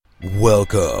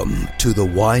Welcome to the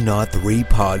Why Not 3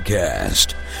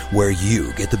 podcast, where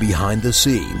you get the behind the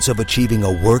scenes of achieving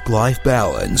a work-life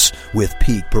balance with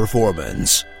peak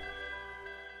performance.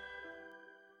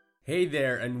 Hey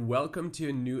there, and welcome to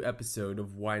a new episode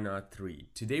of Why Not 3.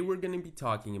 Today we're going to be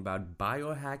talking about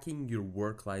biohacking your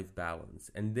work-life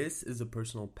balance. And this is a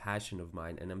personal passion of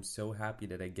mine, and I'm so happy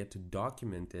that I get to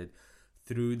document it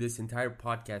through this entire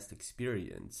podcast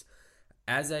experience.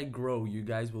 As I grow, you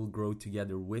guys will grow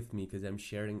together with me because I'm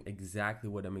sharing exactly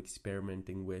what I'm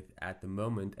experimenting with at the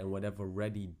moment and what I've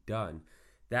already done.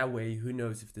 That way, who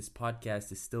knows if this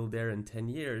podcast is still there in 10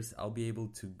 years, I'll be able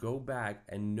to go back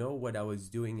and know what I was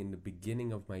doing in the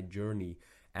beginning of my journey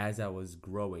as I was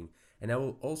growing. And I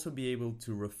will also be able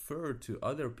to refer to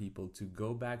other people to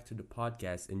go back to the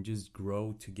podcast and just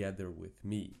grow together with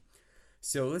me.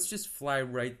 So let's just fly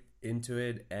right into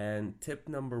it. And tip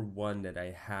number 1 that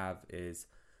I have is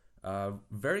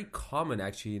very common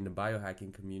actually in the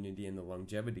biohacking community and the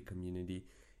longevity community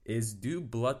is do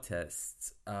blood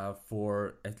tests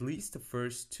for at least the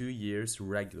first 2 years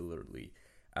regularly.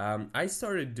 I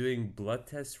started doing blood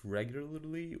tests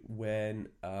regularly when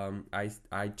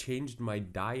I changed my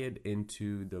diet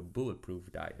into the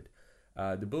Bulletproof diet.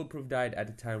 The Bulletproof diet at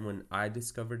the time when I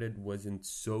discovered it wasn't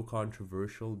so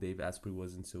controversial. Dave Asprey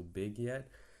wasn't so big yet.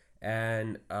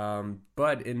 And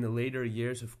but in the later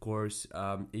years, of course,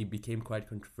 it became quite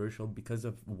controversial because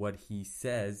of what he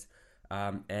says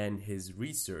and his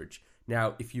research.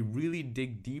 Now, if you really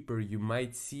dig deeper, you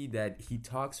might see that he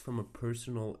talks from a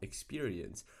personal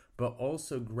experience, but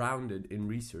also grounded in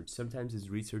research. Sometimes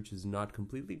his research is not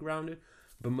completely grounded,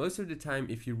 but most of the time,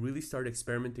 if you really start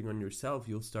experimenting on yourself,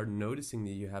 you'll start noticing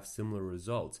that you have similar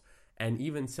results. And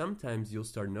even sometimes you'll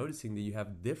start noticing that you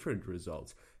have different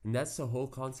results. And that's the whole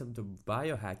concept of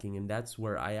biohacking. And that's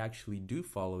where I actually do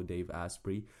follow Dave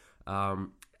Asprey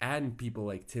and people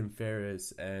like Tim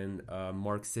Ferriss and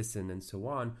Mark Sisson and so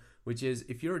on, which is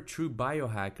if you're a true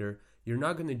biohacker, you're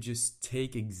not going to just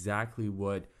take exactly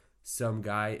what some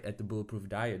guy at the Bulletproof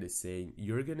Diet is saying.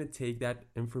 You're going to take that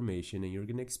information and you're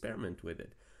going to experiment with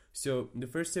it. So the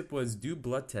first tip was do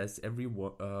blood tests every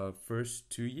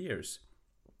first 2 years.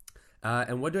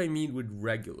 And what do I mean with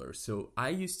regular? So I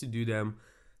used to do them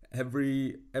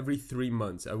every 3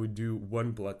 months. I would do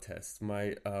one blood test.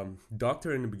 My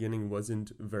doctor in the beginning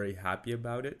wasn't very happy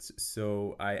about it,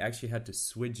 so I actually had to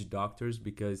switch doctors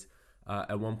because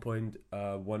at one point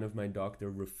one of my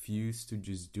doctor refused to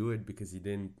just do it because he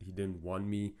didn't want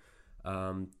me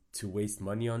to waste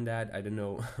money on that. I don't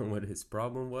know what his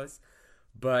problem was.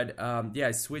 But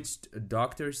I switched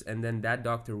doctors, and then that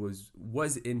doctor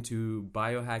was into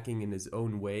biohacking in his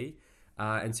own way.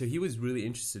 And so he was really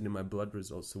interested in my blood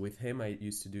results. So with him, I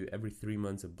used to do every 3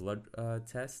 months a blood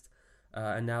test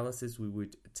analysis. We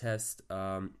would test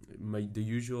the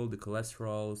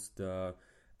cholesterols,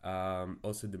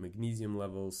 also the magnesium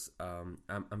levels.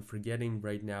 I'm forgetting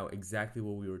right now exactly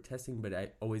what we were testing, but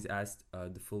I always asked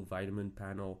the full vitamin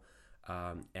panel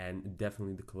and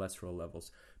definitely the cholesterol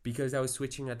levels. Because I was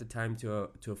switching at the time to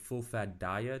a full fat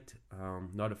diet,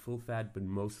 not a full fat, but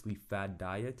mostly fat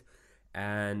diet.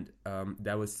 And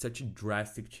that was such a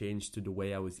drastic change to the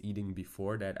way I was eating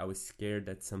before that I was scared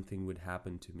that something would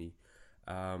happen to me.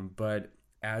 But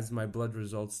as my blood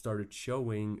results started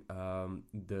showing,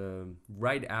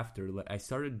 right after, I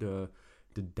started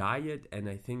the diet, and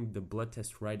I think the blood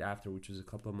test right after, which was a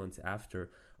couple of months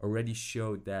after, already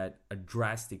showed that a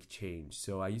drastic change.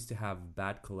 So I used to have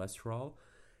bad cholesterol.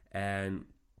 And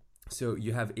so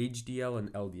you have HDL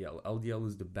and LDL. LDL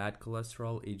is the bad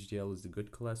cholesterol. HDL is the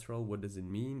good cholesterol. What does it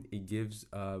mean? It gives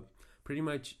pretty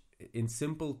much, in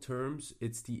simple terms,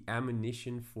 it's the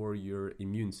ammunition for your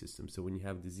immune system. So when you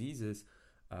have diseases,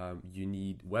 you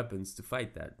need weapons to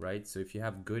fight that, right? So if you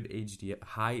have good HDL,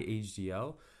 high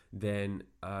HDL, then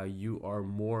you are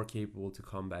more capable to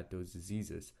combat those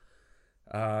diseases.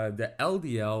 The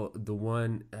LDL, the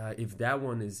one, if that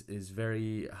one is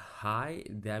very high,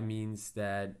 that means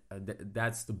that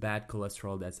that's the bad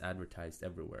cholesterol that's advertised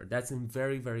everywhere. That's in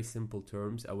very, very simple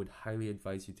terms. I would highly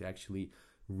advise you to actually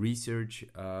research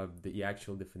the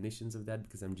actual definitions of that,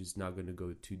 because I'm just not going to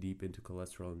go too deep into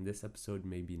cholesterol in this episode,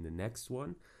 maybe in the next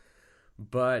one.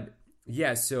 But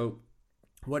yeah, so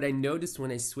what I noticed when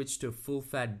I switched to a full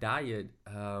fat diet,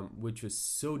 which was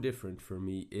so different for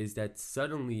me, is that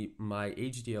suddenly my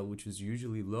HDL, which was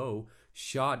usually low,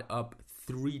 shot up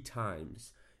 3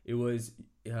 times. It was,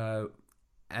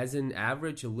 as an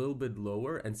average, a little bit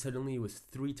lower, and suddenly it was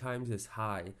 3 times as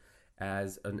high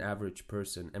as an average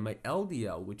person. And my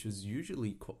LDL, which was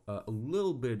usually a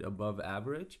little bit above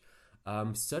average,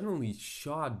 suddenly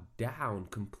shot down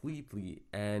completely,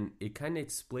 and it kind of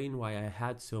explained why I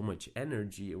had so much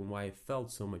energy and why I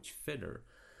felt so much fitter.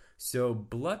 So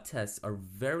blood tests are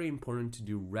very important to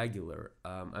do regular.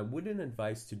 I wouldn't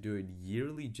advise to do it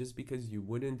yearly just because you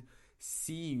wouldn't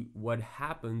see what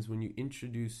happens when you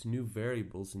introduce new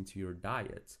variables into your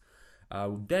diet.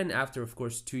 Then after, of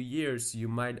course, 2 years, you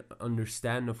might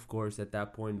understand, of course, at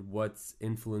that point what's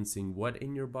influencing what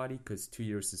in your body, because 2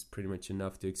 years is pretty much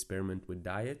enough to experiment with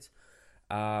diet.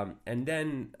 And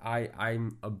then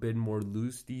I'm a bit more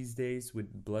loose these days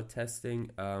with blood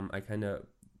testing. I kind of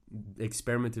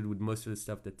experimented with most of the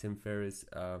stuff that Tim Ferriss,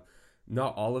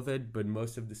 not all of it, but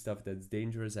most of the stuff that's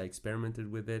dangerous, I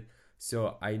experimented with it.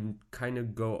 So I kind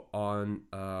of go on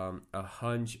a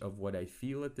hunch of what I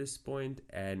feel at this point,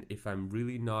 and if I'm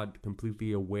really not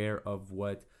completely aware of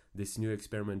what this new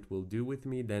experiment will do with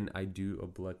me, then I do a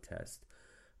blood test.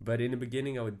 But in the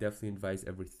beginning, I would definitely advise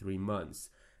every 3 months.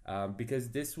 Because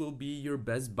this will be your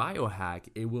best biohack.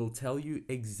 It will tell you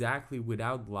exactly,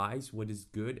 without lies, what is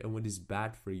good and what is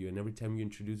bad for you. And every time you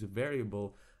introduce a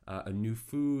variable, a new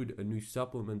food, a new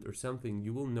supplement or something,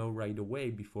 you will know right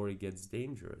away before it gets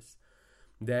dangerous.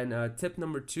 Then tip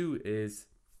number 2 is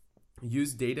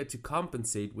use data to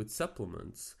compensate with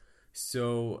supplements.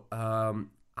 So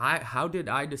how did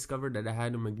I discover that I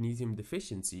had a magnesium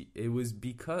deficiency? It was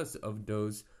because of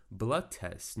those blood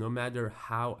tests. No matter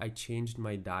how I changed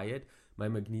my diet, my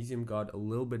magnesium got a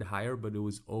little bit higher, but it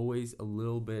was always a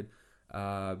little bit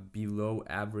below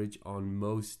average on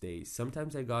most days.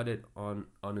 Sometimes I got it on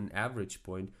an average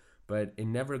point, but it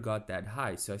never got that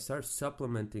high. So I started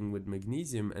supplementing with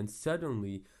magnesium, and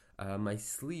suddenly my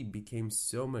sleep became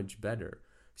so much better.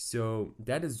 So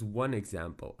that is one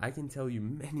example. I can tell you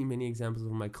many examples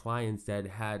of my clients that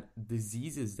had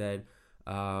diseases that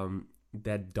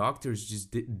that doctors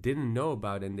just didn't know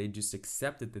about, and they just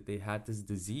accepted that they had this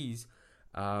disease.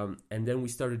 And then we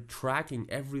started tracking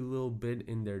every little bit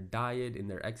in their diet, in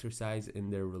their exercise, in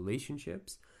their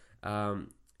relationships,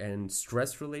 and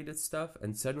stress-related stuff.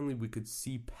 And suddenly we could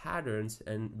see patterns,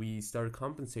 and we started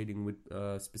compensating with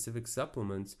specific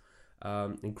supplements,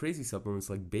 and crazy supplements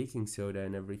like baking soda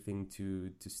and everything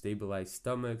to stabilize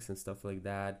stomachs and stuff like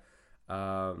that,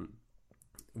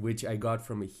 which I got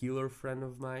from a healer friend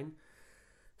of mine.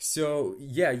 So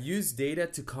yeah, use data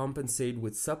to compensate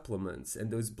with supplements, and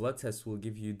those blood tests will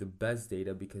give you the best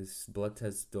data because blood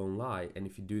tests don't lie. And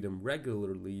if you do them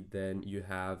regularly, then you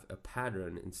have a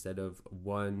pattern instead of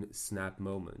one snap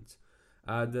moment.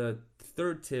 The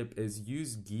third tip is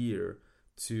use gear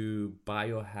to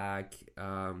biohack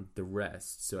the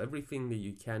rest. So everything that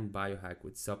you can biohack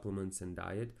with supplements and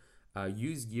diet,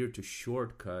 use gear to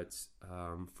shortcuts.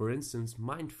 For instance,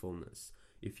 mindfulness.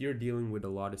 If you're dealing with a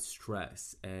lot of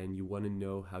stress and you want to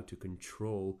know how to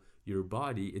control your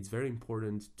body, it's very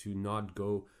important to not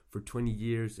go for 20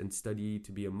 years and study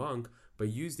to be a monk, but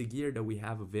use the gear that we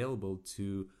have available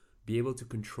to be able to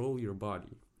control your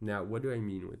body. Now, what do I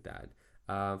mean with that?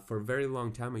 For a very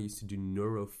long time, I used to do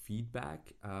neurofeedback.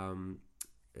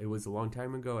 It was a long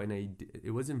time ago, and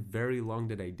it wasn't very long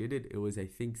that I did it. It was, I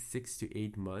think, 6 to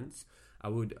 8 months. I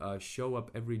would show up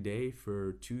every day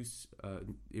for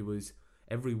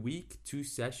every week, 2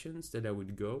 sessions that I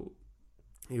would go.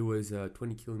 It was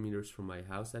 20 kilometers from my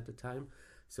house at the time.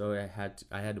 So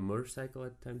I had a motorcycle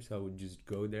at the time, so I would just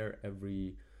go there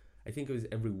I think it was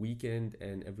every weekend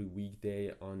and every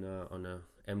weekday on a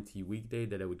empty weekday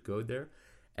that I would go there.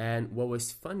 And what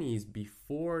was funny is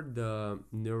before the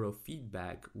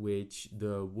neurofeedback, which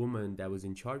the woman that was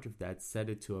in charge of that set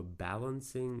it to a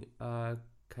balancing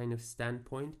kind of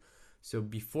standpoint. So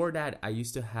before that, I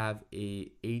used to have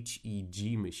a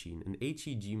HEG machine. An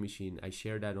HEG machine, I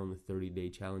shared that on the 30-day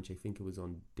challenge. I think it was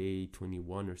on day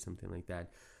 21 or something like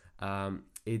that.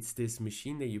 It's this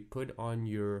machine that you put on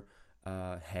your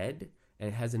head, and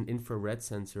it has an infrared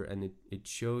sensor, and it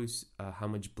shows how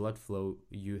much blood flow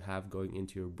you have going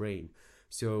into your brain.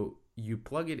 So you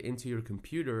plug it into your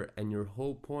computer, and the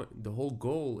whole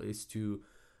goal is to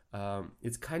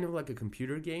it's kind of like a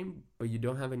computer game, but you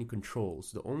don't have any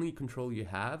controls. The only control you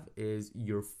have is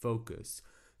your focus.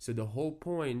 So the whole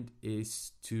point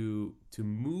is to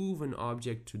move an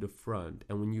object to the front,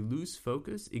 and when you lose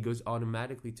focus, it goes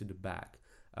automatically to the back.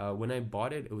 When I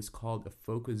bought it, it was called a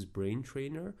Focus Brain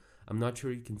Trainer. I'm not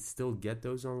sure you can still get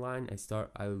those online.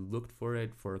 I looked for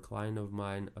it for a client of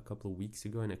mine a couple of weeks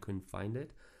ago, and I couldn't find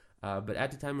it. But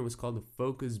at the time, it was called a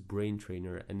Focus Brain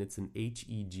Trainer, and it's an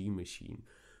HEG machine.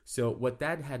 So what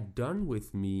that had done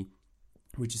with me,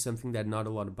 which is something that not a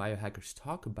lot of biohackers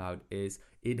talk about, is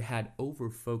it had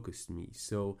over-focused me.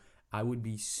 So I would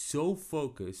be so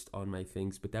focused on my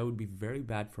things, but that would be very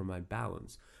bad for my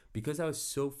balance. because I was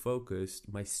so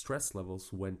focused, my stress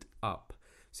levels went up.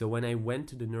 So when I went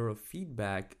to the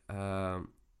neurofeedback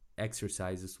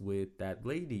exercises with that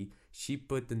lady, she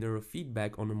put the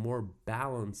neurofeedback on a more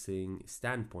balancing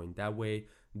standpoint. That way,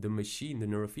 the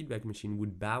neurofeedback machine,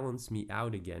 would balance me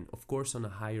out again. Of course, on a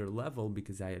higher level,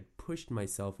 because I had pushed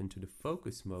myself into the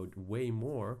focus mode way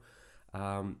more.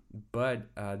 But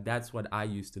that's what I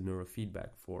use the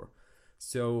neurofeedback for.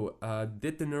 So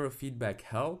did the neurofeedback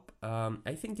help?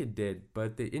 I think it did.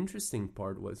 But the interesting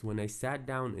part was when I sat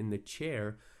down in the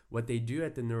chair, what they do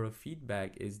at the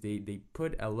neurofeedback is they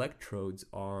put electrodes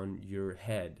on your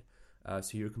head.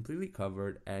 So you're completely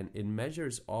covered, and it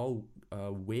measures all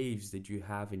waves that you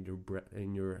have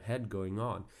in your head going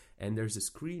on. And there's a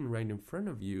screen right in front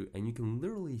of you, and you can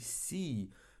literally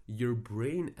see your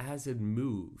brain as it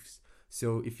moves.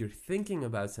 So if you're thinking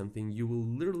about something, you will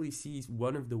literally see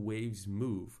one of the waves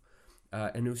move.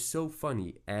 And it was so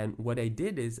funny. And what I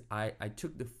did is I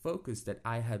took the focus that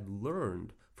I had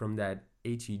learned from that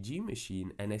HEG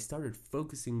machine, and I started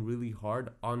focusing really hard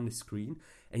on the screen,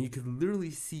 and you could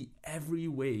literally see every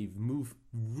wave move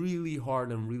really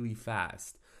hard and really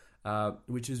fast,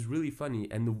 which is really funny.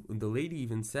 And the lady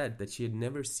even said that she had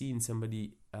never seen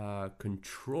somebody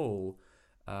control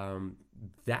the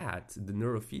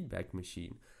neurofeedback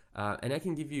machine. And I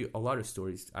can give you a lot of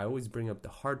stories. I always bring up the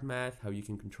heart math, how you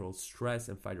can control stress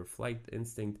and fight or flight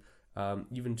instinct.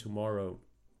 Even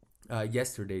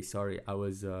yesterday, I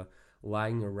was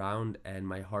lying around and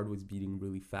my heart was beating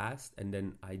really fast. And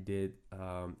then I did,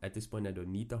 at this point, I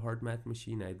don't need the heart math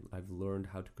machine. I've learned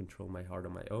how to control my heart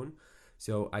on my own.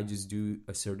 So I just do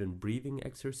a certain breathing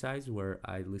exercise where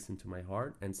I listen to my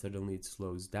heart, and suddenly it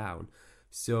slows down.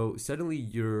 So suddenly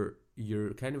you're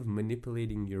kind of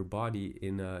manipulating your body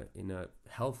in a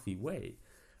healthy way,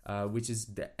 which is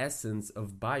the essence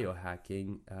of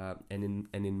biohacking. And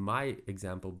in my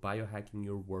example, biohacking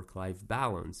your work-life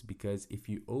balance. Because if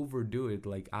you overdo it,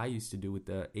 like I used to do with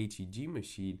the HEG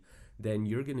machine, then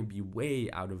you're going to be way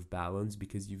out of balance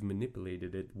because you've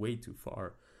manipulated it way too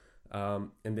far.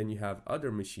 And then you have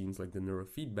other machines like the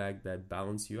neurofeedback that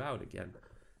balance you out again.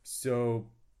 So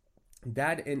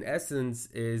that, in essence,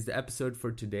 is the episode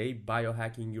for today,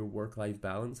 biohacking your work-life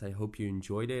balance. I hope you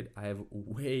enjoyed it. I have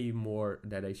way more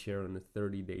that I share on the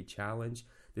 30-day challenge.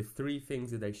 The 3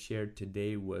 things that I shared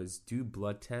today was do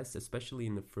blood tests, especially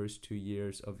in the first 2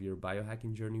 years of your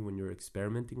biohacking journey when you're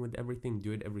experimenting with everything.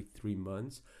 Do it every 3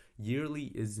 months. Yearly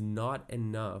is not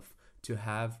enough to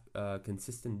have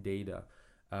consistent data.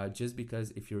 Just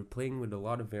because if you're playing with a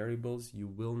lot of variables, you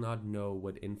will not know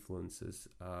what influences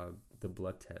the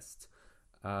blood tests.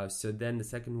 So then the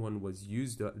second one was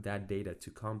use that data to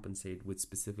compensate with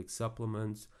specific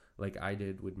supplements, like I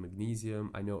did with magnesium.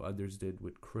 I know others did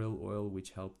with krill oil,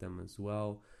 which helped them as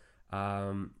well.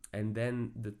 And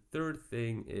then the third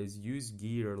thing is use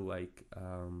gear like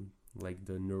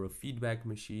the neurofeedback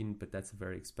machine, but that's a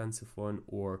very expensive one,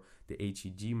 or the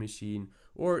HEG machine,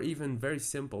 or even very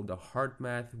simple, the heart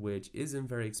math, which isn't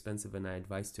very expensive, and I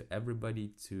advise to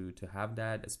everybody to have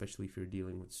that, especially if you're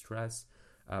dealing with stress.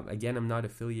 Again, I'm not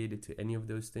affiliated to any of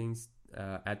those things.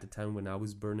 At the time when I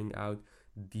was burning out,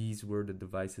 these were the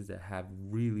devices that have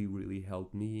really, really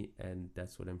helped me, and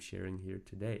that's what I'm sharing here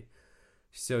today.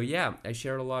 So yeah, I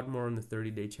shared a lot more on the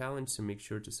 30-day challenge, so make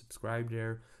sure to subscribe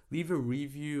there. Leave a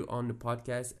review on the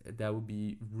podcast. That would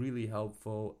be really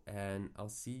helpful, and I'll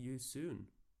see you soon.